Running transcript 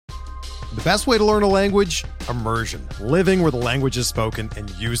The best way to learn a language? Immersion. Living where the language is spoken and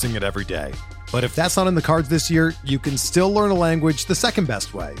using it every day. But if that's not in the cards this year, you can still learn a language the second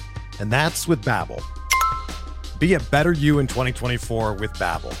best way, and that's with Babbel. Be a better you in 2024 with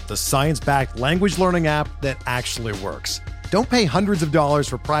Babbel, the science-backed language learning app that actually works. Don't pay hundreds of dollars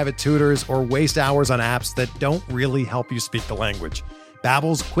for private tutors or waste hours on apps that don't really help you speak the language.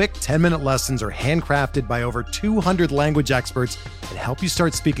 Babbel's quick 10-minute lessons are handcrafted by over 200 language experts and help you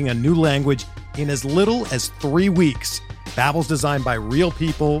start speaking a new language in as little as 3 weeks. Babbel's designed by real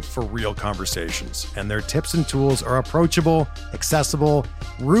people for real conversations, and their tips and tools are approachable, accessible,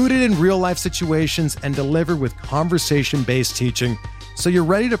 rooted in real-life situations, and delivered with conversation-based teaching, so you're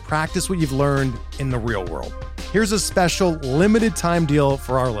ready to practice what you've learned in the real world. Here's a special limited-time deal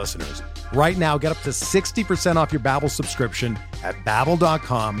for our listeners. Right now, get up to 60% off your Babbel subscription at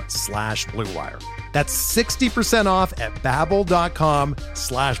babbel.com/Blue Wire. That's 60% off at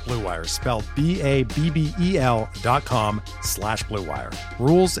babbel.com/Blue Wire, spelled BABBEL.com/Blue Wire.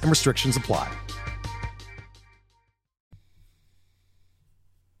 Rules and restrictions apply.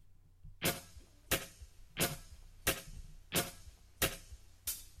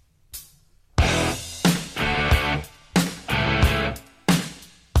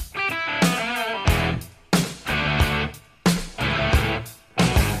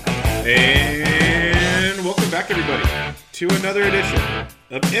 And welcome back, everybody, to another edition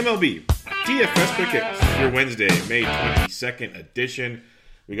of MLB DFS Quick Hits, your Wednesday, May 22nd edition.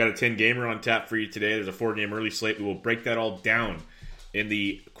 We got a 10-gamer on tap for you today. There's a 4-game early slate. We will break that all down in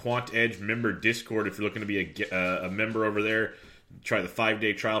the Quant Edge member Discord. If you're looking to be a member over there, try the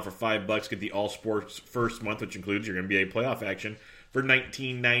 5-day trial for $5. Get the All Sports first month, which includes your NBA playoff action for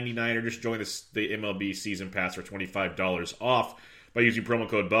 $19.99, or just join the MLB season pass for $25 off. By using promo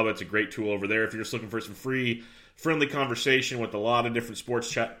code BUBBA. It's a great tool over there. If you're just looking for some free, friendly conversation with a lot of different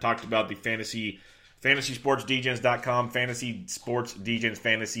sports talked about, the FantasySportsDegens.com, Fantasy Sports Degens,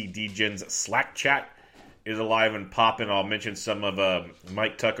 Fantasy Degens Slack chat is alive and popping. I'll mention some of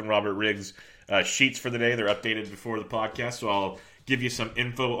Mike Tuck and Robert Riggs' sheets for the day. They're updated before the podcast, so I'll give you some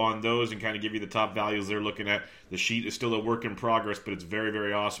info on those and kind of give you the top values they're looking at. The sheet is still a work in progress, but it's very,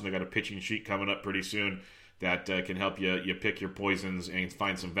 very awesome. They got a pitching sheet coming up pretty soon that can help you pick your poisons and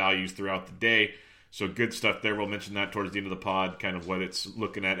find some values throughout the day. So good stuff there. We'll mention that towards the end of the pod, kind of what it's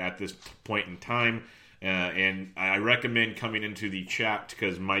looking at this point in time. And I recommend coming into the chat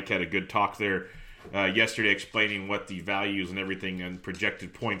because Mike had a good talk there yesterday explaining what the values and everything and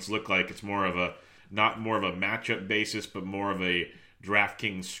projected points look like. It's not more of a matchup basis, but more of a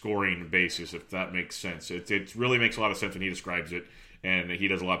DraftKings scoring basis, if that makes sense. It really makes a lot of sense when he describes it, and he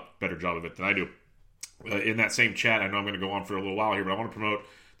does a lot better job of it than I do. In that same chat, I know I'm going to go on for a little while here, but I want to promote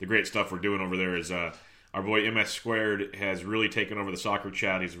the great stuff we're doing over there. Is our boy MS Squared has really taken over the soccer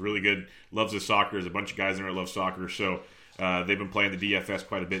chat. He's really good, loves his soccer. There's a bunch of guys in there that love soccer, so they've been playing the DFS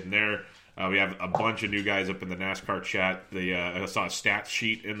quite a bit in there. We have a bunch of new guys up in the NASCAR chat. I saw a stats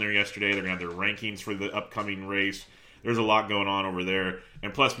sheet in there yesterday. They're going to have their rankings for the upcoming race. There's a lot going on over there,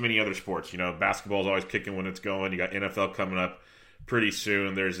 and plus many other sports. You know, basketball's always kicking when it's going. You got NFL coming up pretty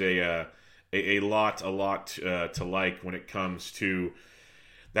soon. There's a lot to like when it comes to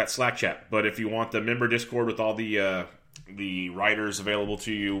that Slack chat. But if you want the member Discord with all the writers available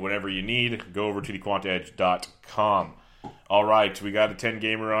to you whenever you need, go over to thequantedge.com. All right, we got a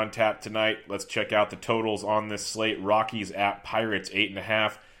 10-gamer on tap tonight. Let's check out the totals on this slate. Rockies at Pirates,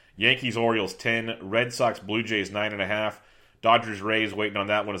 8.5. Yankees, Orioles, 10. Red Sox, Blue Jays, 9.5. Dodgers, Rays, waiting on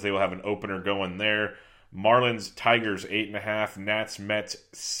that one as they will have an opener going there. Marlins, Tigers, 8.5. Nats, Mets,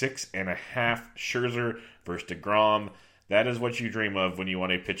 6.5. Scherzer versus DeGrom. That is what you dream of when you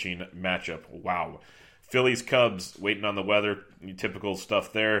want a pitching matchup. Wow. Phillies, Cubs, waiting on the weather. Typical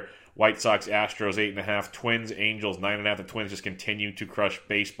stuff there. White Sox, Astros, 8.5. Twins, Angels, 9.5. The Twins just continue to crush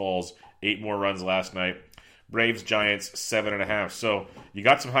baseballs. 8 more runs last night. Braves, Giants, 7.5. So you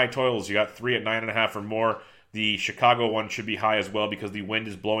got some high totals. You got 3 at 9.5 or more. The Chicago one should be high as well because the wind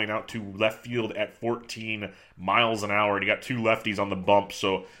is blowing out to left field at 14 miles an hour. And you got 2 lefties on the bump,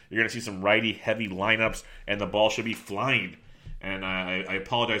 so you're going to see some righty-heavy lineups, and the ball should be flying. And I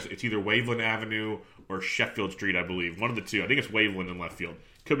apologize. It's either Waveland Avenue or Sheffield Street, I believe. One of the two. I think it's Waveland in left field.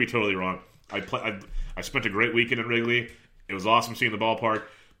 Could be totally wrong. I spent a great weekend in Wrigley. It was awesome seeing the ballpark.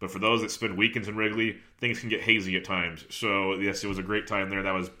 But for those that spend weekends in Wrigley, things can get hazy at times. So, yes, it was a great time there.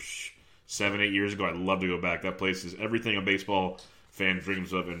 That was 7-8 years ago. I'd love to go back. That place is everything a baseball fan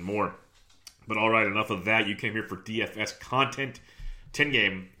dreams of and more. But all right, enough of that. You came here for DFS content.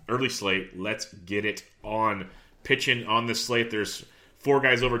 10-game, early slate. Let's get it on. Pitching on this slate, there's 4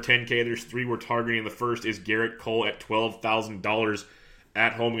 guys over 10K. There's 3 we're targeting. The first is Garrett Cole at $12,000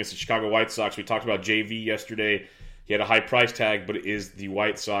 at home against the Chicago White Sox. We talked about JV yesterday. He had a high price tag, but it is the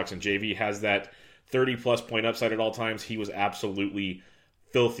White Sox, and JV has that 30-plus point upside at all times. He was absolutely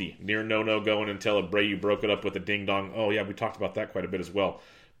filthy. Near no-no going until Abreu broke it up with a ding-dong. Oh, yeah, we talked about that quite a bit as well.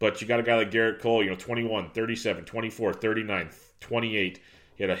 But you got a guy like Garrett Cole, 21, 37, 24, 39, 28.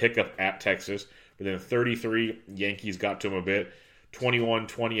 He had a hiccup at Texas. But then 33, Yankees got to him a bit. 21,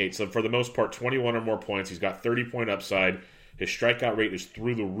 28. So for the most part, 21 or more points. He's got 30-point upside. His strikeout rate is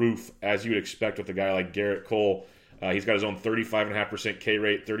through the roof, as you would expect with a guy like Garrett Cole. He's got his own 35.5% K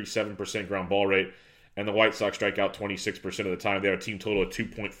rate, 37% ground ball rate. And the White Sox strike out 26% of the time. They have a team total of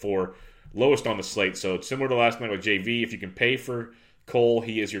 2.4, lowest on the slate. So it's similar to last night with JV. If you can pay for Cole,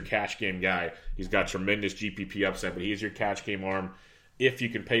 he is your cash game guy. He's got tremendous GPP upside, but he is your cash game arm if you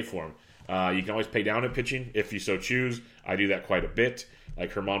can pay for him. You can always pay down at pitching if you so choose. I do that quite a bit.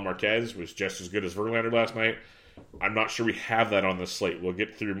 Like German Marquez was just as good as Verlander last night. I'm not sure we have that on the slate. We'll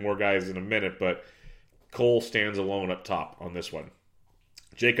get through more guys in a minute, but Cole stands alone up top on this one.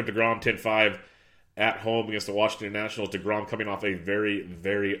 Jacob deGrom, 10-5 at home against the Washington Nationals. deGrom coming off a very,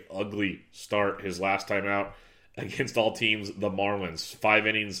 very ugly start his last time out against all teams, the Marlins. 5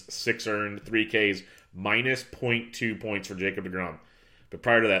 innings, 6 earned, 3 Ks, minus 0.2 points for Jacob deGrom. But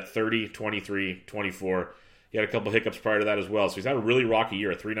prior to that, 30, 23, 24. He had a couple hiccups prior to that as well. So he's had a really rocky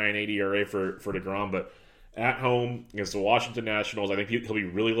year, a 3.98 ERA for deGrom. But at home against the Washington Nationals, I think he'll be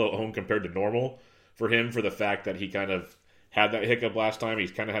really low at home compared to normal for him for the fact that he kind of had that hiccup last time.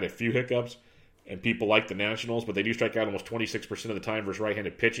 He's kind of had a few hiccups, and people like the Nationals, but they do strike out almost 26% of the time versus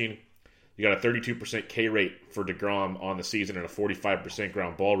right-handed pitching. You got a 32% K rate for deGrom on the season and a 45%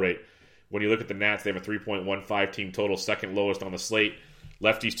 ground ball rate. When you look at the Nats, they have a 3.15 team total, second lowest on the slate.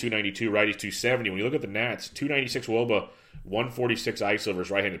 Lefties 292, righties 270. When you look at the Nats, 296 WOBA, 146 ISO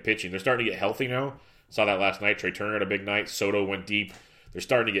versus right-handed pitching. They're starting to get healthy now. Saw that last night. Trey Turner had a big night. Soto went deep. They're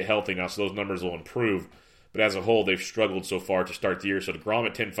starting to get healthy now, so those numbers will improve. But as a whole, they've struggled so far to start the year. So deGrom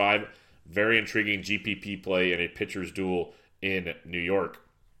at 10-5, very intriguing GPP play and a pitcher's duel in New York.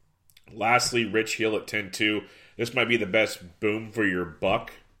 Lastly, Rich Hill at 10-2. This might be the best boom for your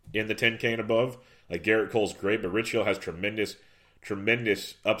buck in the 10K and above. Like Garrett Cole's great, but Rich Hill has tremendous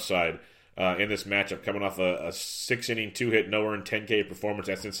upside in this matchup, coming off a 6-inning, 2-hit, no-earned 10K performance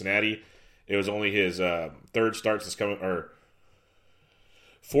at Cincinnati. It was only his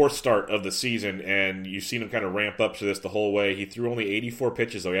fourth start of the season, and you've seen him kind of ramp up to this the whole way. He threw only 84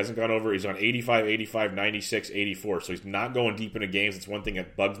 pitches, though. He hasn't gone over. He's on 85, 85, 96, 84. So he's not going deep into games. It's one thing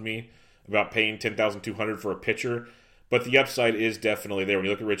that bugs me about paying $10,200 for a pitcher. But the upside is definitely there. When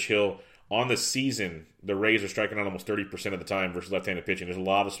you look at Rich Hill, on the season, the Rays are striking out almost 30% of the time versus left-handed pitching. There's a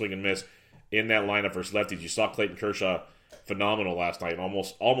lot of swing and miss in that lineup versus lefties. You saw Clayton Kershaw phenomenal last night and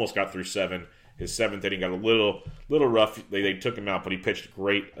almost got through 7. His 7th inning got a little rough. They took him out, but he pitched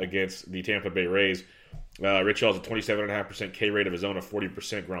great against the Tampa Bay Rays. Rich Hill has a 27.5% K rate of his own, a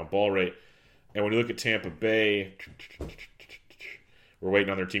 40% ground ball rate. And when you look at Tampa Bay, we're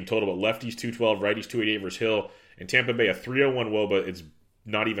waiting on their team total, but lefties 212, righties 288 versus Hill. And Tampa Bay, a 301 WOBA, it's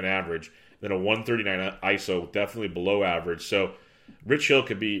not even average. Then a 139 ISO, definitely below average. So Rich Hill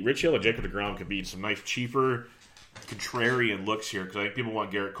and Jacob deGrom could be some nice cheaper contrarian looks here, because I think people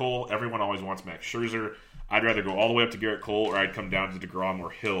want Garrett Cole. Everyone always wants Max Scherzer. I'd rather go all the way up to Garrett Cole, or I'd come down to deGrom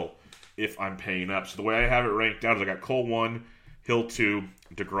or Hill if I'm paying up. So the way I have it ranked out is I got Cole 1, Hill 2,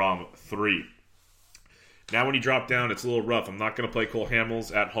 deGrom 3. Now when you drop down, it's a little rough. I'm not going to play Cole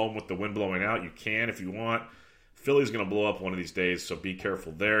Hamels at home with the wind blowing out. You can if you want. Philly's going to blow up one of these days, so be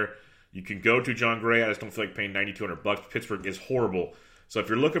careful there. You can go to John Gray. I just don't feel like paying $9,200. Pittsburgh is horrible. So if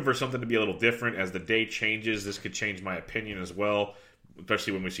you're looking for something to be a little different as the day changes, this could change my opinion as well,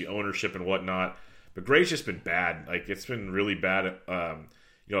 especially when we see ownership and whatnot. But Gray's just been bad. Like, it's been really bad.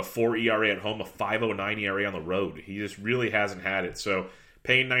 A 4 ERA at home, a 5.09 ERA on the road. He just really hasn't had it. So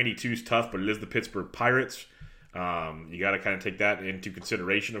paying 92 is tough, but it is the Pittsburgh Pirates. You got to kind of take that into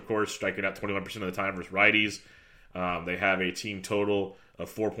consideration, of course, striking out 21% of the time versus righties. They have a team total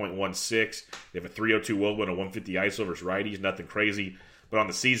of 4.16. They have a 302 WOBA and a 150 ISO versus righties. Nothing crazy. But on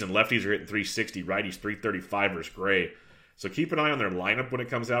the season, lefties are hitting 360, righties 335 versus Gray. So keep an eye on their lineup when it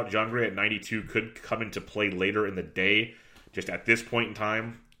comes out. John Gray at 92 could come into play later in the day. Just at this point in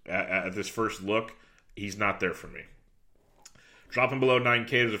time, at this first look, he's not there for me. Dropping below 9K,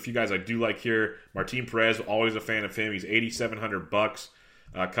 there's a few guys I do like here. Martin Perez, always a fan of him. He's $8,700,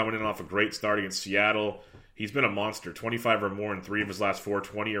 coming in off a great start against Seattle. He's been a monster, 25 or more in 3 of his last 4,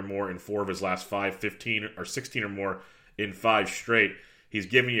 20 or more in 4 of his last 5, 15 or 16 or more in 5 straight. He's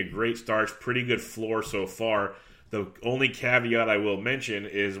giving you great starts, pretty good floor so far. The only caveat I will mention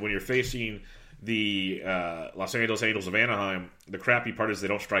is when you're facing The Los Angeles Angels of Anaheim, the crappy part is they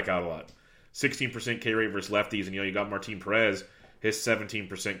don't strike out a lot. 16% K rate versus lefties, and you got Martin Perez. His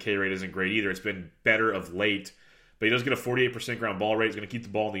 17% K rate isn't great either. It's been better of late, but he does get a 48% ground ball rate. He's going to keep the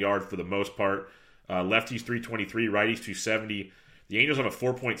ball in the yard for the most part. Lefties 323, righties 270. The Angels have a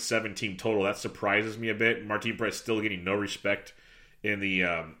 4.7 team total. That surprises me a bit. Martin Perez still getting no respect in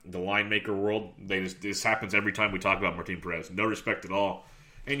the line maker world. This happens every time we talk about Martin Perez. No respect at all.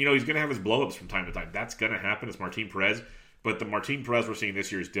 And, he's going to have his blow-ups from time to time. That's going to happen. It's Martin Perez. But the Martin Perez we're seeing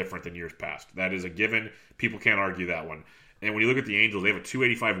this year is different than years past. That is a given. People can't argue that one. And when you look at the Angels, they have a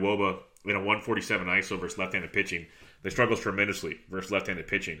 285 WOBA and a 147 ISO versus left-handed pitching. They struggle tremendously versus left-handed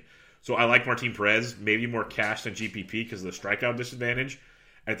pitching. So I like Martin Perez, maybe more cash than GPP because of the strikeout disadvantage.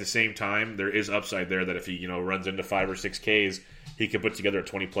 At the same time, there is upside there that if he runs into 5 or 6 Ks, he could put together a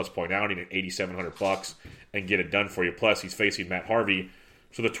 20-plus point outing at $8,700 and get it done for you. Plus, he's facing Matt Harvey,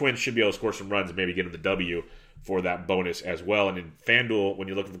 so the Twins should be able to score some runs and maybe get him the W for that bonus as well. And in FanDuel, when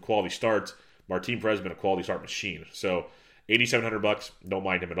you look at the quality starts, Martin Perez has been a quality start machine. So $8,700, don't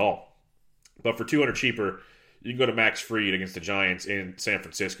mind him at all. But for $200 cheaper, you can go to Max Fried against the Giants in San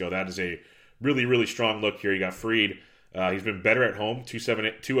Francisco. That is a really, really strong look here. You got Fried. He's been better at home,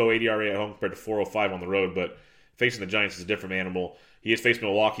 2.08 ERA at home compared to 4.05 on the road, but facing the Giants is a different animal. He has faced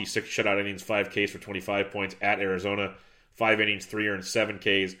Milwaukee, 6 shutout innings, 5 Ks for 25 points at Arizona, 5 innings, 3 earned, 7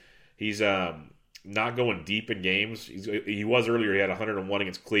 Ks. He's not going deep in games. He was earlier. He had 101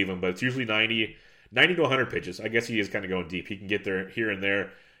 against Cleveland, but it's usually 90 to 100 pitches. I guess he is kind of going deep. He can get there here and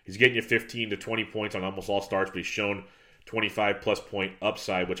there. He's getting you 15 to 20 points on almost all starts, but he's shown 25-plus point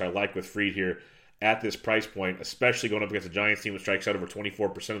upside, which I like with Fried here at this price point, especially going up against a Giants team that strikes out over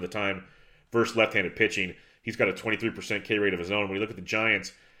 24% of the time versus left-handed pitching. He's got a 23% K rate of his own. When you look at the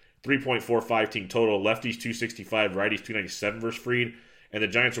Giants, 3.45 team total, lefties 265, righties 297 versus Fried, and the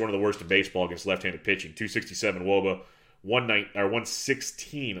Giants are one of the worst in baseball against left-handed pitching. 267 WOBA,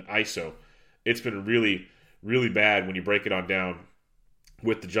 116 ISO. It's been really, really bad when you break it on down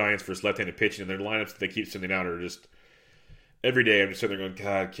with the Giants versus left-handed pitching, and their lineups that they keep sending out are just every day. I'm just sitting there going,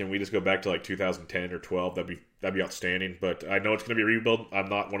 God, can we just go back to like 2010 or 12? That'd be outstanding. But I know it's going to be a rebuild. I'm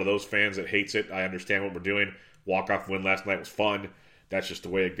not one of those fans that hates it. I understand what we're doing. Walk-off win last night was fun. That's just the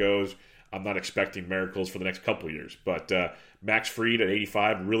way it goes. I'm not expecting miracles for the next couple of years. But Max Fried at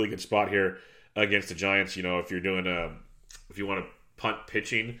 85, really good spot here against the Giants. If you're doing if you want to punt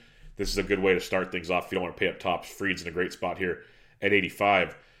pitching, this is a good way to start things off. If you don't want to pay up top, Fried's in a great spot here at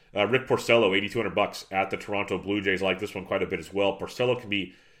 85. Rick Porcello, $8,200 at the Toronto Blue Jays. I like this one quite a bit as well. Porcello can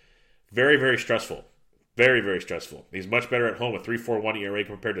be very, very stressful. Very, very stressful. He's much better at home with 3.41 ERA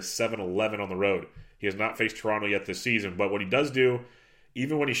compared to 7.11 on the road. He has not faced Toronto yet this season, but what he does do,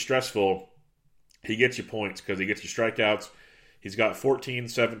 even when he's stressful, he gets you points because he gets you strikeouts. He's got 14,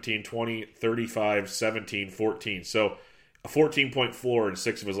 17, 20, 35, 17, 14. So a 14-point floor in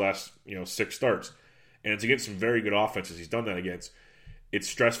 6 of his last 6 starts. And it's against some very good offenses he's done that against. It's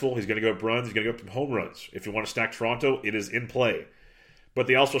stressful. He's going to go up runs. He's going to go up some home runs. If you want to stack Toronto, it is in play. But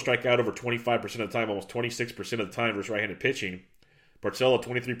they also strike out over 25% of the time, almost 26% of the time versus right-handed pitching. Porcello,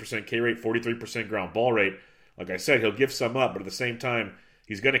 23% K rate, 43% ground ball rate. Like I said, he'll give some up, but at the same time,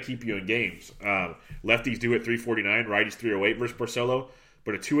 he's going to keep you in games. Lefties do at 349, righties 308 versus Porcello,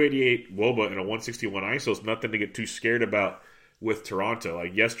 but a 288 WOBA and a 161 ISO is nothing to get too scared about with Toronto.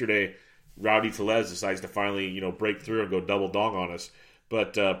 Like yesterday, Rowdy Tellez decides to finally break through and go double dong on us.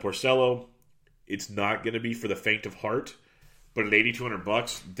 But Porcello, it's not going to be for the faint of heart, but at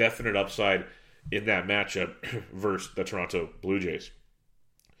 $8,200, definite upside in that matchup versus the Toronto Blue Jays.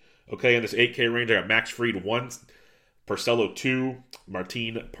 Okay, in this 8K range, I got Max Fried 1, Porcello 2,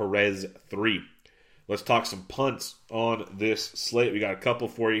 Martin Perez 3. Let's talk some punts on this slate. We got a couple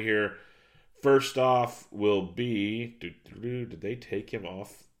for you here. First off will be, did they take him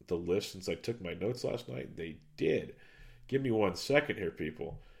off the list since I took my notes last night? They did. Give me 1 second here,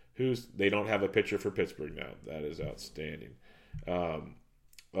 people. They don't have a pitcher for Pittsburgh now. That is outstanding.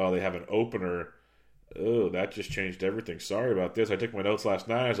 They have an opener. Oh, that just changed everything. Sorry about this. I took my notes last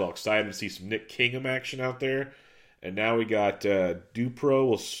night. I was all excited to see some Nick Kingham action out there. And now we got Dupro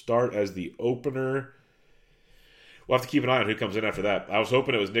will start as the opener. We'll have to keep an eye on who comes in after that. I was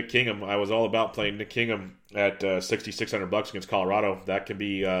hoping it was Nick Kingham. I was all about playing Nick Kingham at $6,600 against Colorado. That can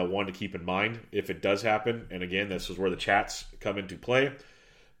be one to keep in mind if it does happen. And again, this is where the chats come into play.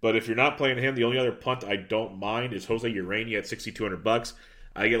 But if you're not playing him, the only other punt I don't mind is Jose Urania at $6,200.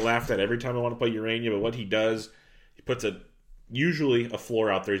 I get laughed at every time I want to play Urania, but what he does, he puts usually a floor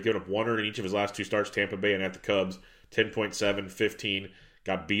out there. He's given up 1 in each of his last 2 starts, Tampa Bay and at the Cubs, 10.7, 15.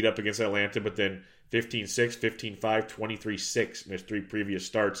 Got beat up against Atlanta, but then 15-6, 15-5, 23-6 in his 3 previous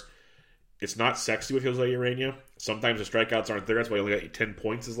starts. It's not sexy with Jose Urena. Sometimes the strikeouts aren't there. That's why he only got you 10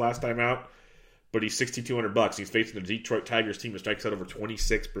 points his last time out. But he's $6,200. He's facing the Detroit Tigers team that strikes out over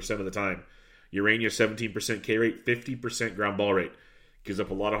 26% of the time. Urena, 17% K rate, 50% ground ball rate. Gives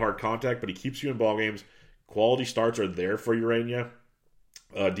up a lot of hard contact, but he keeps you in ball games. Quality starts are there for Urena.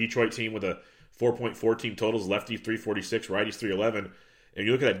 Detroit team with a 4.4 team totals, lefties 346, righties 311. And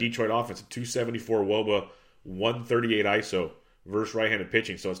you look at that Detroit offense, 274 WOBA, 138 ISO versus right-handed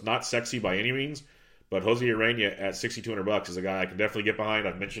pitching. So it's not sexy by any means, but Jose Urena at $6,200 is a guy I can definitely get behind.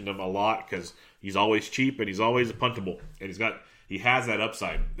 I've mentioned him a lot because he's always cheap and he's always puntable. And he has that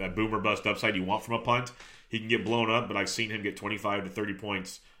upside, that boomer bust upside you want from a punt. He can get blown up, but I've seen him get 25 to 30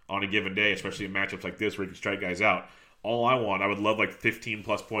 points on a given day, especially in matchups like this where he can strike guys out. All I would love like 15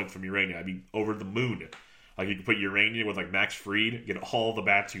 plus points from Urena. I'd be over the moon. Like you can put Urena with like Max Fried, get all the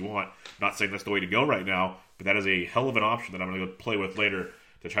bats you want. Not saying that's the way to go right now, but that is a hell of an option that I'm going to go play with later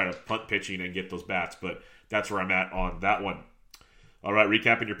to try to punt pitching and get those bats. But that's where I'm at on that one. All right,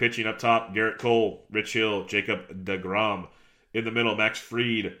 recapping your pitching up top: Garrett Cole, Rich Hill, Jacob deGrom. In the middle, Max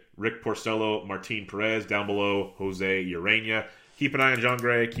Fried, Rick Porcello, Martin Perez. Down below, Jose Urena. Keep an eye on John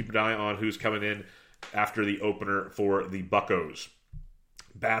Gray. Keep an eye on who's coming in after the opener for the Buccos.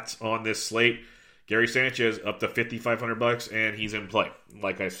 Bats on this slate: Gary Sanchez up to $5,500, and he's in play.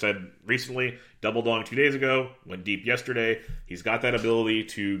 Like I said recently, double dong 2 days ago, went deep yesterday. He's got that ability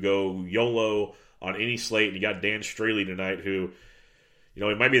to go YOLO on any slate. And you got Dan Straley tonight, who, he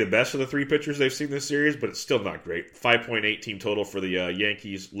might be the best of the three pitchers they've seen this series, but it's still not great. 5.8 team total for the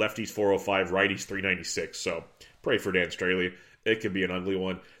Yankees. Lefties 405, righties 396. So pray for Dan Straley. It could be an ugly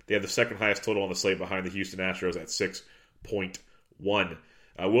one. They have the second highest total on the slate behind the Houston Astros at 6.1.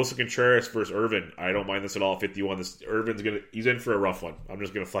 Wilson Contreras versus Irvin. I don't mind this at all. 51. He's in for a rough one. I'm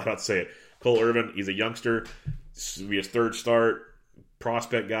just going to flat out say it. Cole Irvin, he's a youngster. This will be his third start.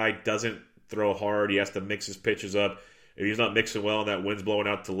 Prospect guy, doesn't throw hard. He has to mix his pitches up. If he's not mixing well and that wind's blowing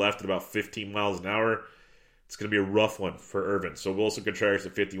out to the left at about 15 miles an hour, it's going to be a rough one for Irvin. So Wilson Contreras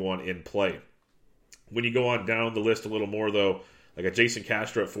at 51 in play. When you go on down the list a little more, though, like a Jason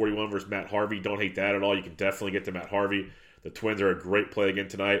Castro at 41 versus Matt Harvey, don't hate that at all. You can definitely get to Matt Harvey. The Twins are a great play again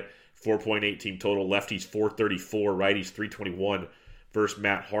tonight. 4.8 team total. Lefties 434, righties 321 versus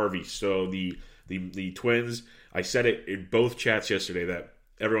Matt Harvey. So the Twins, I said it in both chats yesterday that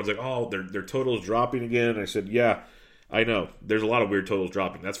everyone's like, oh, their total is dropping again. And I said, yeah, I know. There's a lot of weird totals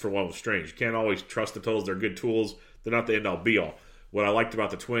dropping. That's for one was strange. You can't always trust the totals. They're good tools. They're not the end-all, be-all. What I liked about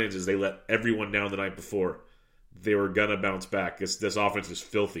the Twins is they let everyone down the night before. They were going to bounce back. This offense is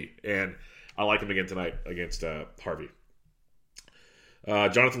filthy. And I like them again tonight against Harvey.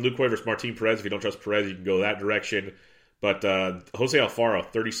 Jonathan Lucroy versus Martin Perez. If you don't trust Perez, you can go that direction. But Jose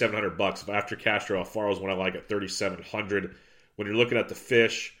Alfaro, $3,700. After Castro, Alfaro is one I like at $3,700. When you're looking at the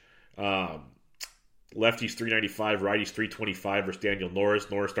fish, lefties 395, righties 325 versus Daniel Norris.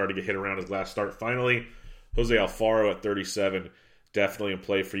 Norris started to get hit around his last start finally. Jose Alfaro at 37, definitely in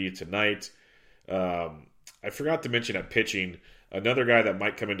play for you tonight. I forgot to mention at pitching, another guy that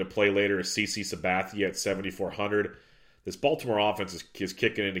might come into play later is CC Sabathia at 7,400. This Baltimore offense is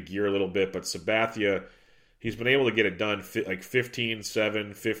kicking into gear a little bit, but Sabathia, he's been able to get it done like 15-7,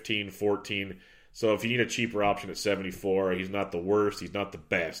 15-14. So if you need a cheaper option at 74, he's not the worst. He's not the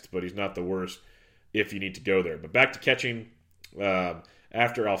best, but he's not the worst if you need to go there. But back to catching.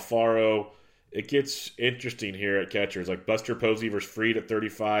 After Alfaro, it gets interesting here at catchers. Like Buster Posey versus Fried at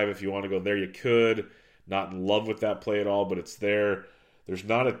 35. If you want to go there, you could. Not in love with that play at all, but it's there. There's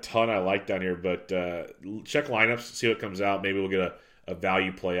not a ton I like down here, but check lineups, see what comes out. Maybe we'll get a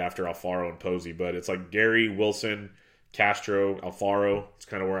value play after Alfaro and Posey. But it's like Gary, Wilson, Castro, Alfaro. It's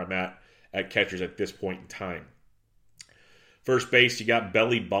kind of where I'm at catchers at this point in time. First base, you got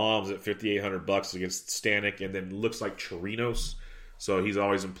Belly Bombs at $5,800 against Stanek, and then looks like Chirinos. So he's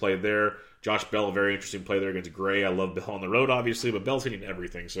always in play there. Josh Bell, a very interesting play there against Gray. I love Bell on the road, obviously, but Bell's hitting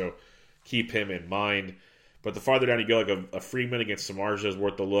everything, so keep him in mind. But the farther down you go, like a Freeman against Samardzija is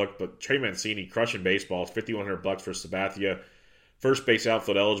worth the look. But Trey Mancini crushing baseballs, $5,100 for Sabathia. First base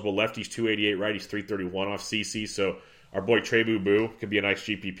outfield eligible, lefties 288, righties 331 off CC. So our boy Trey Boo Boo could be a nice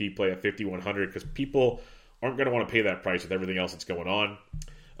GPP play at $5,100 because people aren't going to want to pay that price with everything else that's going on.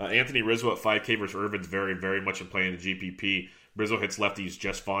 Anthony Rizzo at 5K versus Irvin's very, very much in play in the GPP. Rizzo hits lefties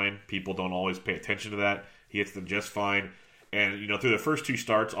just fine. People don't always pay attention to that. He hits them just fine. And, through the first two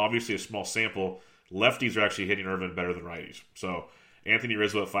starts, obviously a small sample, lefties are actually hitting Irvin better than righties. So Anthony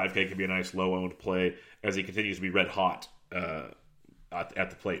Rizzo at 5K could be a nice low-owned play as he continues to be red hot at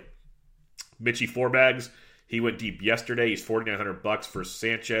the plate. Mitchie Fourbags, he went deep yesterday. He's $4,900 for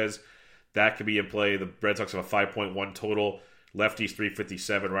Sanchez. That could be in play. The Red Sox have a 5.1 total. Lefties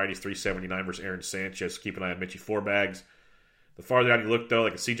 357, righties 379 versus Aaron Sanchez. Keep an eye on Mitchie Fourbags. The farther down you look, though,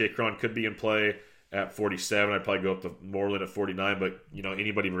 like a CJ Cron could be in play at 47. I'd probably go up to Moreland at 49, but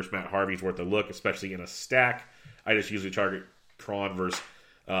anybody versus Matt Harvey is worth a look, especially in a stack. I just usually target Cron versus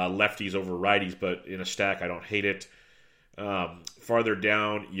lefties over righties, but in a stack, I don't hate it. Farther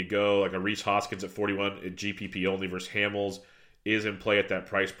down you go, like a Rhys Hoskins at 41 at GPP only versus Hamels is in play at that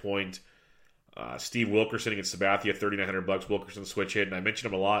price point. Steve Wilkerson against Sabathia, $3,900. Wilkerson switch hit, and I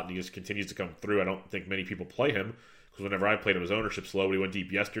mentioned him a lot, and he just continues to come through. I don't think many people play him, because whenever I played him, his ownership's low, but he went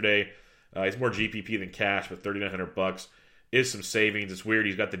deep yesterday. He's more GPP than cash, but $3,900 is some savings. It's weird.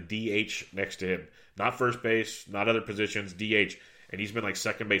 He's got the DH next to him. Not first base, not other positions, DH. And he's been like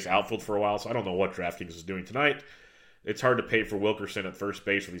second base outfield for a while, so I don't know what DraftKings is doing tonight. It's hard to pay for Wilkerson at first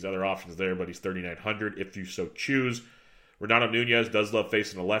base with these other options there, but he's $3,900 if you so choose. Renato Nunez does love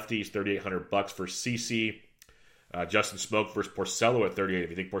facing a lefty. He's $3,800 for CC. Justin Smoke versus Porcello at 38. If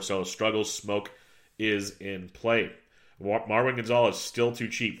you think Porcello struggles, Smoke is in play. Marwin Gonzalez still too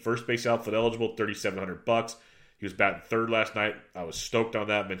cheap. First base outfield eligible, $3,700. He was batting third last night. I was stoked on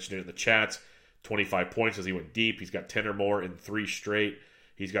that. Mentioned it in the chats. 25 points as he went deep. He's got 10 or more in 3 straight.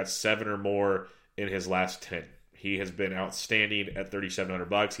 He's got 7 or more in his last 10. He has been outstanding at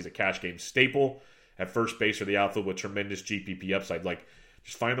 $3,700. He's a cash game staple at first base or the outfield with tremendous GPP upside. Like,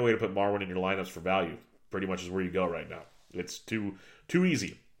 just find a way to put Marwin in your lineups for value. Pretty much is where you go right now. It's too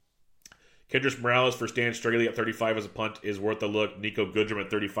easy. Kendrys Morales for Stan Straley at 35 as a punt is worth a look. Nico Goodrum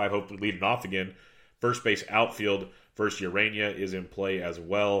at 35, hopefully leading off again. First base outfield versus Urania is in play as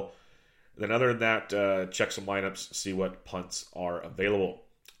well. Then other than that, check some lineups, see what punts are available.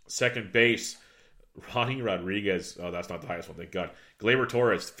 Second base, Ronnie Rodriguez. Oh, that's not the highest one, thank God. Gleyber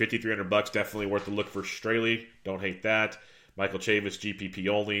Torres, $5,300, definitely worth a look for Straley. Don't hate that. Michael Chavis, GPP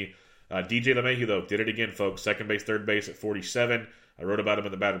only. DJ LeMahieu, though, did it again, folks. Second base, third base at 47. I wrote about him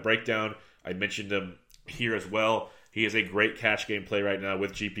in the Batter Breakdown. I mentioned him here as well. He is a great cash game play right now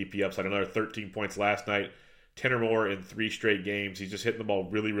with GPP upside. Another 13 points last night, 10 or more in 3 straight games. He's just hitting the ball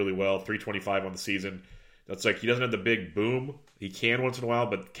really, really well. 325 on the season. That's like, he doesn't have the big boom. He can once in a while,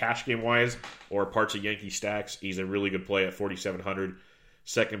 but cash game-wise or parts of Yankee stacks, he's a really good play at 4,700.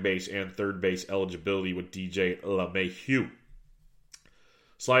 Second base and third base eligibility with DJ LeMahieu.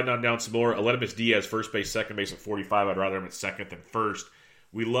 Sliding on down some more, Aledmus Diaz, first base, second base at 45. I'd rather him at second than first.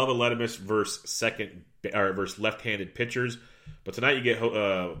 We love Aledmus versus left-handed pitchers, but tonight you get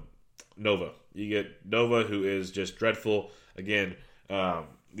Nova. You get Nova, who is just dreadful. Again,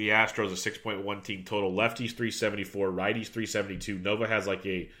 the Astros a 6.1 team total. Lefties 374, righties 372. Nova has like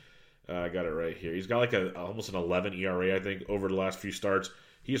I got it right here. He's got like almost an 11 ERA, I think, over the last few starts.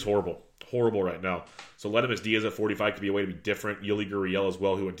 He's horrible right now. So let him as Diaz at 45 could be a way to be different. Yuli Gurriel as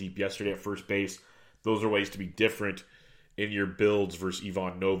well, who went deep yesterday at first base. Those are ways to be different in your builds versus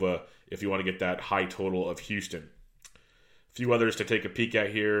Ivan Nova if you want to get that high total of Houston. A few others to take a peek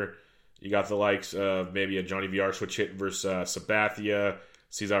at here. You got the likes of maybe a Johnny VR switch hit versus Sabathia.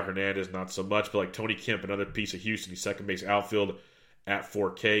 Cesar Hernandez, not so much, but like Tony Kemp, another piece of Houston. He's second base outfield at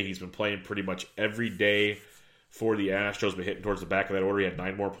 4K. He's been playing pretty much every day for the Astros, but hitting towards the back of that order. He had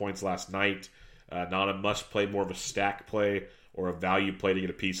 9 more points last night. Not a must play, more of a stack play or a value play to get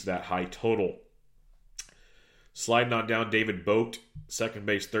a piece of that high total. Sliding on down, David Boat, second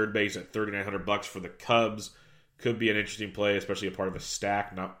base, third base at $3,900 for the Cubs. Could be an interesting play, especially a part of a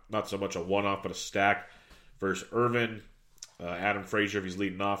stack. Not so much a one-off, but a stack versus Irvin. Adam Frazier, if he's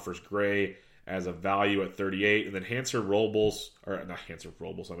leading off, versus Gray as a value at 38. And then Hanser Robles,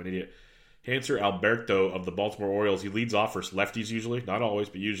 I'm an idiot. Hanser Alberto of the Baltimore Orioles, he leads off versus lefties usually. Not always,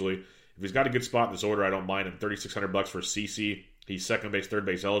 but usually. If he's got a good spot in this order, I don't mind him. $3,600 for CC. He's second base, third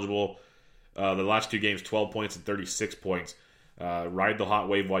base eligible. The last 2 games, 12 points and 36 points. Ride the hot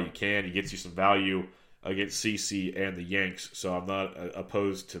wave while you can. He gets you some value against CC and the Yanks, so I'm not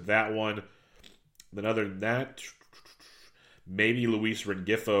opposed to that one. Then other than that, maybe Luis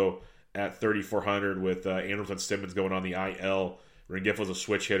Rengifo at 3,400 with Anderson Simmons going on the IL. Rengifo's a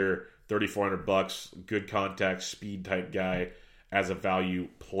switch hitter, $3,400, good contact, speed type guy as a value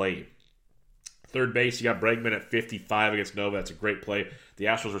play. Third base, you got Bregman at 55 against Nova. That's a great play. The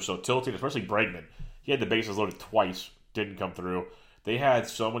Astros are so tilting, especially Bregman. He had the bases loaded twice, didn't come through. They had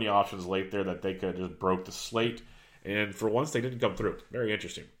so many options late there that they could have just broke the slate. And for once, they didn't come through. Very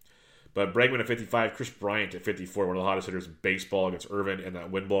interesting. But Bregman at 55, Chris Bryant at 54, one of the hottest hitters in baseball against Irvin, and that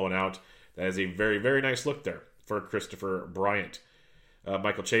wind blowing out. That is a very, very nice look there for Christopher Bryant.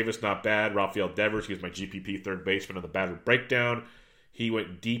 Michael Chavis, not bad. Rafael Devers, he was my GPP third baseman on the Batter Breakdown. He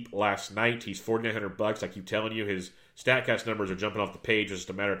went deep last night. He's $4,900. I keep telling you, his StatCast numbers are jumping off the page. It's just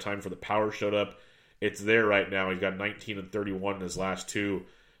a matter of time for the power showed up. it's there right now. He's got 19 and 31 in his last two.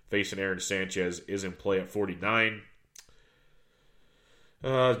 Facing Aaron Sanchez is in play at 49.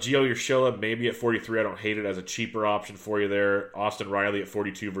 Gio Urshela maybe at 43. I don't hate it as a cheaper option for you there. Austin Riley at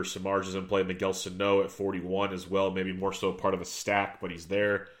 42 versus Samaj is in play. Miguel Sano at 41 as well. Maybe more so part of a stack, but he's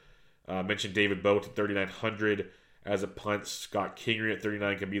there. Mentioned David Boat at 3,900 as a punt. Scott Kingery at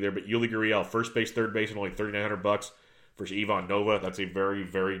 39 can be there. But Yuli Gurriel, first base, third base, and only $3,900 versus Ivan Nova. That's a very,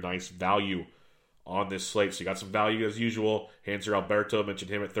 very nice value on this slate. So you got some value as usual. Hanser Alberto,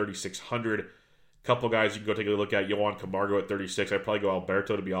 mentioned him at 3,600. Couple guys you can go take a look at. Yohan Camargo at 36. I'd probably go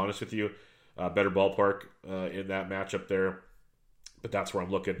Alberto, to be honest with you. Better ballpark in that matchup there. But that's where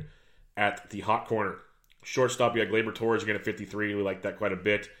I'm looking at the hot corner. Shortstop, you got Gleyber Torres again at 53. We like that quite a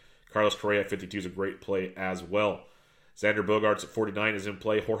bit. Carlos Correa at 52 is a great play as well. Xander Bogaerts at 49 is in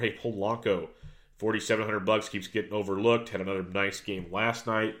play. Jorge Polanco, $4,700, keeps getting overlooked. Had another nice game last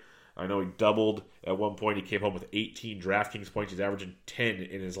night. I know he doubled at one point. He came home with 18 DraftKings points. He's averaging 10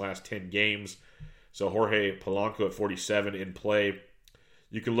 in his last 10 games. So Jorge Polanco at 47 in play.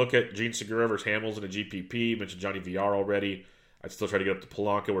 You can look at Gene Segura versus Hamels in a GPP. Mentioned Johnny VR already. I'd still try to get up to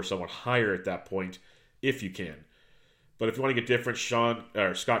Polanco or someone higher at that point if you can. But if you want to get different,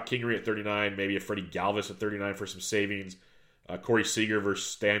 Scott Kingery at 39, maybe a Freddie Galvis at 39 for some savings. Corey Seager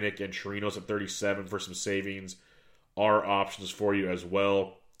versus Stanek and Chirinos at 37 for some savings are options for you as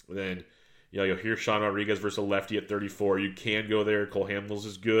well. Then you'll hear Sean Rodriguez versus a lefty at 34. You can go there. Cole Hamels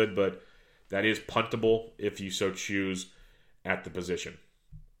is good, but that is puntable if you so choose at the position.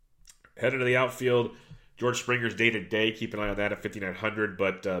 Heading to the outfield, George Springer's day-to-day. Keep an eye on that at 5,900.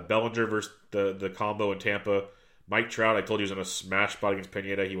 But Bellinger versus the combo in Tampa. Mike Trout, I told you, he was on a smash spot against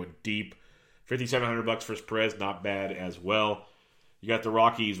Pineda. He went deep. $5,700 for Perez, not bad as well. You got the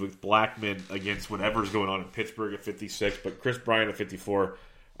Rockies with Blackmon against whatever's going on in Pittsburgh at 56. But Chris Bryant at 54,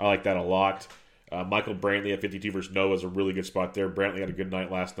 I like that a lot. Michael Brantley at 52 versus Noah is a really good spot there. Brantley had a good night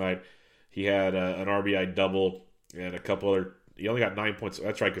last night. He had an RBI double and a couple other. He only got 9 points.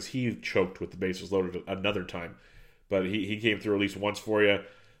 That's right, because he choked with the bases loaded another time. But he came through at least once for you.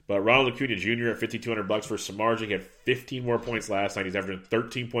 But Ronald Acuna Jr. at $5,200 for Samardzija. He had 15 more points last night. He's averaging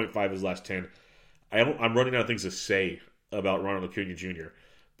 13.5 his last 10. I'm running out of things to say about Ronald Acuna Jr.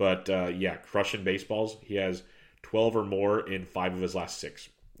 But, crushing baseballs. He has 12 or more in 5 of his last 6.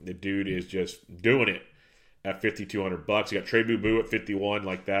 The dude is just doing it at $5,200. You got Trey Boo at 51,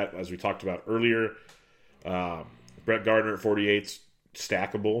 like that, as we talked about earlier. Brett Gardner at 48,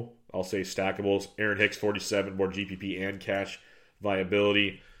 stackable. I'll say stackables. Aaron Hicks, 47, more GPP and cash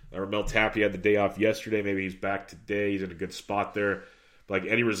viability. Ramel Tapia had the day off yesterday. Maybe he's back today. He's in a good spot there. Like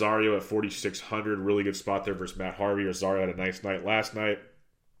Eddie Rosario at 4,600, really good spot there versus Matt Harvey. Rosario had a nice night last night.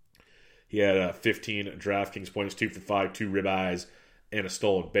 He had 15 DraftKings points, 2 for 5, 2 ribeyes, and a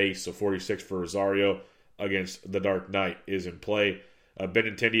stolen base. So 46 for Rosario against the Dark Knight is in play.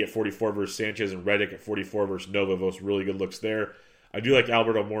 Benintendi at 44 versus Sanchez, and Reddick at 44 versus Nova. Those really good looks there. I do like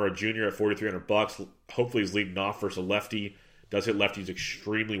Alberto Mora Jr. at $4,300. Hopefully he's leading off versus a lefty. Does hit lefties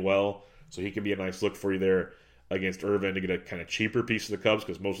extremely well, so he can be a nice look for you there against Irvin to get a kind of cheaper piece of the Cubs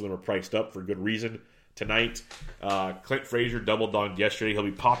because most of them are priced up for good reason tonight. Clint Frazier doubled on yesterday. He'll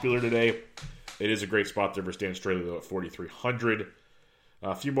be popular today. It is a great spot there for Stan Straley, though, at $4,300.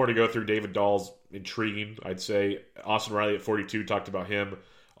 A few more to go through. David Dahl's intriguing, I'd say. Austin Riley at 42, talked about him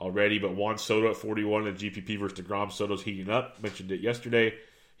already. But Juan Soto at 41 in the GPP versus DeGrom. Soto's heating up. Mentioned it yesterday.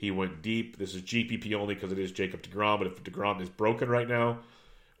 He went deep. This is GPP only because it is Jacob deGrom. But if deGrom is broken right now,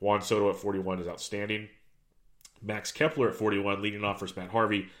 Juan Soto at 41 is outstanding. Max Kepler at 41, leading off versus Matt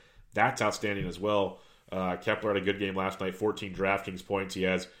Harvey. That's outstanding as well. Kepler had a good game last night. 14 DraftKings points. He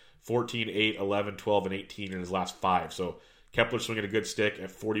has 14, 8, 11, 12, and 18 in his last 5. So Kepler swinging a good stick at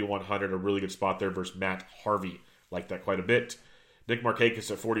 4,100, a really good spot there versus Matt Harvey. Like that quite a bit. Nick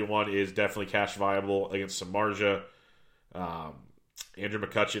Markakis at 41 is definitely cash viable against Samardzija. Andrew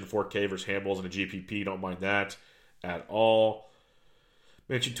McCutcheon, 4K versus Hamels in a GPP. Don't mind that at all.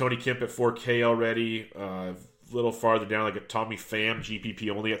 Mentioned Tony Kemp at 4K already. A little farther down, like a Tommy Pham, GPP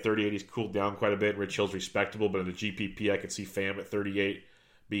only at 38. He's cooled down quite a bit. Rich Hill's respectable, but in the GPP, I could see Pham at 38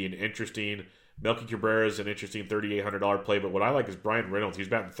 being interesting. Melky Cabrera is an interesting $3,800 play, but what I like is Brian Reynolds. He's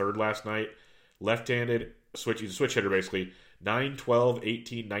batting third last night. Left-handed, he's a switch hitter basically. 9, 12,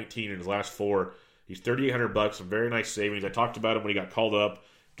 18, 19 in his last 4. He's $3,800, some very nice savings. I talked about him when he got called up.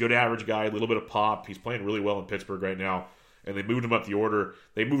 Good average guy, a little bit of pop. He's playing really well in Pittsburgh right now, and they moved him up the order.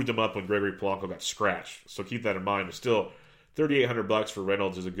 They moved him up when Gregory Polanco got scratched, so keep that in mind. But still, $3,800 for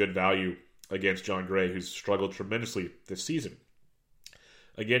Reynolds is a good value against John Gray, who's struggled tremendously this season.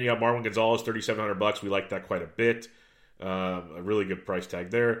 Again, you got Marwin Gonzalez, $3,700. We like that quite a bit. A really good price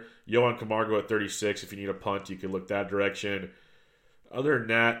tag there. Yohan Camargo at 36. If you need a punt, you can look that direction. Other than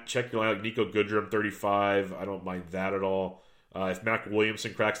that, check your line like Nico Goodrum, 35. I don't mind that at all. If Mac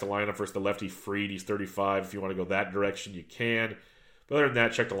Williamson cracks the lineup versus the lefty Freed, he's 35. If you want to go that direction, you can. But other than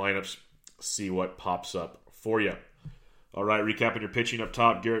that, check the lineups, see what pops up for you. All right, recapping your pitching up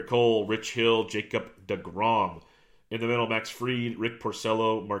top, Garrett Cole, Rich Hill, Jacob deGrom. In the middle, Max Fried, Rick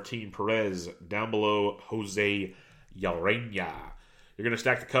Porcello, Martin Perez. Down below, Jose Urena. You're going to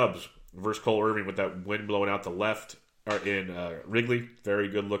stack the Cubs versus Cole Irvin with that wind blowing out the left in Wrigley. Very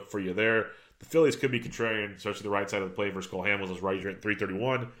good look for you there. The Phillies could be contrarian, especially the right side of the plate versus Cole Hamels. Those righties are at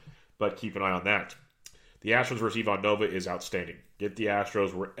 331, but keep an eye on that. The Astros versus Ivan Nova is outstanding. Get the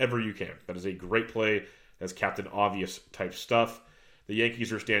Astros wherever you can. That is a great play. That's Captain Obvious type stuff. The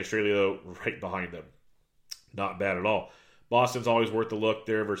Yankees are Stan Straley, though, right behind them. Not bad at all. Boston's always worth the look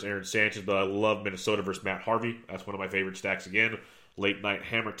there versus Aaron Sanchez, but I love Minnesota versus Matt Harvey. That's one of my favorite stacks again. Late night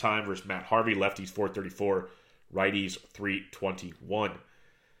hammer time versus Matt Harvey. Lefties 434, righties 321.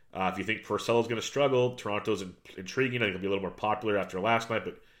 If you think Porcello's going to struggle, Toronto's intriguing. I think it'll be a little more popular after last night,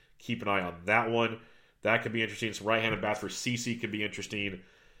 but keep an eye on that one. That could be interesting. Some right-handed bats for CC could be interesting.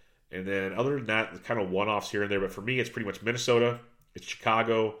 And then other than that, kind of one-offs here and there. But for me, it's pretty much Minnesota, it's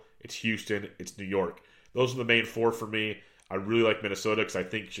Chicago, it's Houston, it's New York. Those are the main four for me. I really like Minnesota because I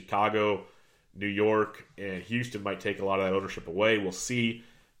think Chicago, New York, and Houston might take a lot of that ownership away. We'll see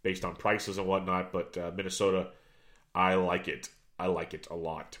based on prices and whatnot. But Minnesota, I like it. I like it a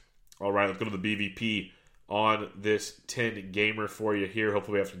lot. All right, let's go to the BVP on this 10-gamer for you here.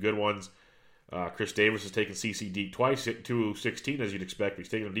 Hopefully we have some good ones. Chris Davis has taken CC deep twice, hit 216 as you'd expect. He's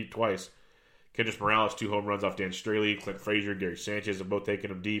taken him deep twice. Kendrys Morales, 2 home runs off Dan Straley. Clint Frazier, Gary Sanchez have both taken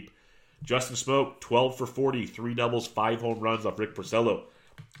him deep. Justin Smoke, 12 for 40, 3 doubles, 5 home runs off Rick Porcello.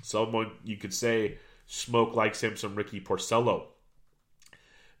 Someone you could say Smoke likes him some Ricky Porcello.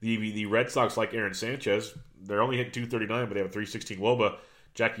 The Red Sox like Aaron Sanchez. They're only hitting 239, but they have a 316 WOBA.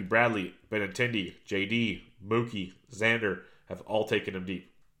 Jackie Bradley, Benintendi, JD, Mookie, Xander have all taken him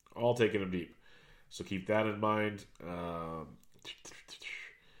deep. All taken him deep. So keep that in mind.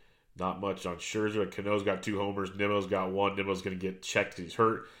 Not much on Scherzer. Cano's got 2 homers. Nimmo's got 1. Nimmo's going to get checked because he's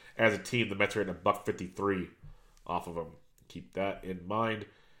hurt. As a team, the Mets are hitting $153 off of him. Keep that in mind.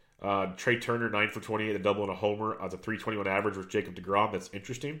 Trey Turner, 9 for 28, a double and a homer. That's a 321 average with Jacob deGrom. That's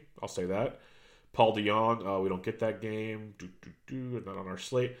interesting. I'll say that. Paul DeJong, we don't get that game. Not on our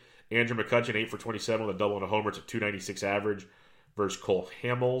slate. Andrew McCutchen, 8 for 27 with a double and a homer. It's a 296 average versus Cole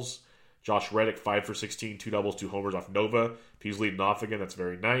Hamels. Josh Reddick, 5 for 16, 2 doubles, 2 homers off Nova. If he's leading off again, that's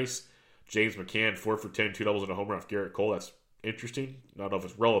very nice. James McCann, 4 for 10, 2 doubles and a homer off Garrett Cole. That's interesting. I don't know if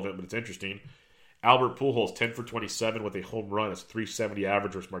it's relevant, but it's interesting. Albert Pujols, 10 for 27 with a home run. That's 370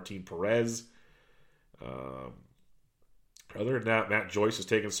 average versus Martin Perez. Other than that, Matt Joyce has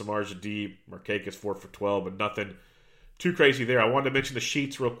taken Samardzija deep. Markakis 4 for 12, but nothing too crazy there. I wanted to mention the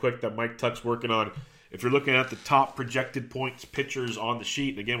sheets real quick that Mike Tuck's working on. If you're looking at the top projected points pitchers on the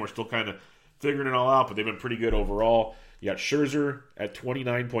sheet, and again, we're still kind of figuring it all out, but they've been pretty good overall. You got Scherzer at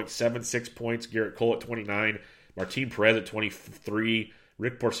 29.76 points, Garrett Cole at 29, Martin Perez at 23,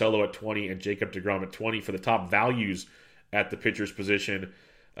 Rick Porcello at 20, and Jacob deGrom at 20. For the top values at the pitcher's position,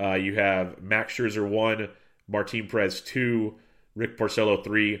 you have Max Scherzer 1, Martin Perez 2, Rick Porcello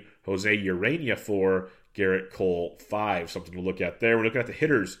 3, Jose Urena 4, Garrett Cole 5. Something to look at there. We're looking at the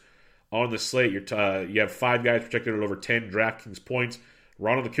hitters on the slate. You have 5 guys projected at over 10 DraftKings points.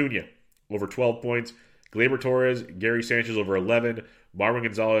 Ronald Acuna over 12 points. Gleyber Torres, Gary Sanchez over 11. Marwin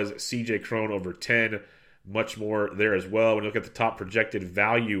Gonzalez, CJ Cron over 10. Much more there as well. When you look at the top projected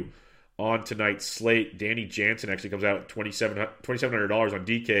value on tonight's slate, Danny Jansen actually comes out at $2,700 on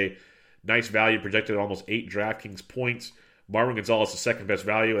DK. Nice value, projected at almost 8 DraftKings points. Marwin Gonzalez, the second best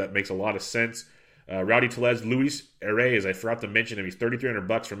value. That makes a lot of sense. Rowdy Tellez, Luis Arraez, I forgot to mention him. He's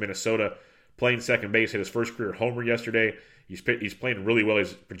 $3,300 from Minnesota, playing second base. Hit his first career homer yesterday. He's playing really well.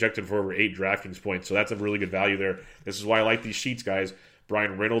 He's projected for over 8 DraftKings points, so that's a really good value there. This is why I like these sheets, guys.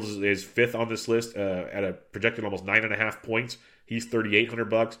 Brian Reynolds is 5th on this list at a projected almost 9.5 points. He's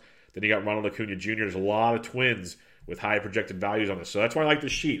 $3,800. Then you got Ronald Acuna Jr. There's a lot of twins with high projected values on this, so that's why I like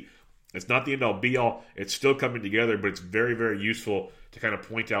this sheet. It's not the end-all, be-all. It's still coming together, but it's very, very useful to kind of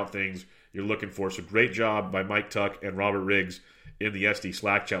point out things you're looking for. So great job by Mike Tuck and Robert Riggs in the SD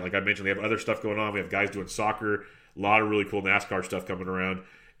Slack chat. Like I mentioned, we have other stuff going on. We have guys doing soccer, a lot of really cool NASCAR stuff coming around,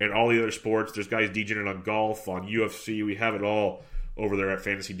 and all the other sports. There's guys DJing on golf, on UFC. We have it all over there at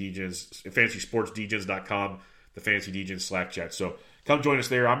Fantasy Degens, FantasySportsDegens.com, the Fantasy Degens Slack chat. So come join us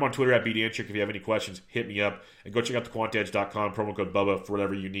there. I'm on Twitter at BDNChick. If you have any questions, hit me up. And go check out theQuantEdge.com, promo code Bubba for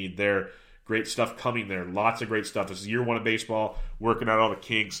whatever you need there. Great stuff coming there. Lots of great stuff. This is year one of baseball, working out all the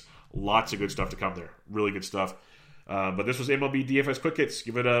kinks. Lots of good stuff to come there. Really good stuff. But this was MLB DFS Quick Hits.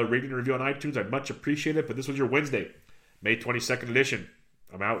 Give it a rating and review on iTunes. I'd much appreciate it. But this was your Wednesday, May 22nd edition.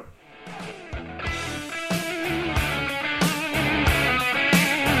 I'm out.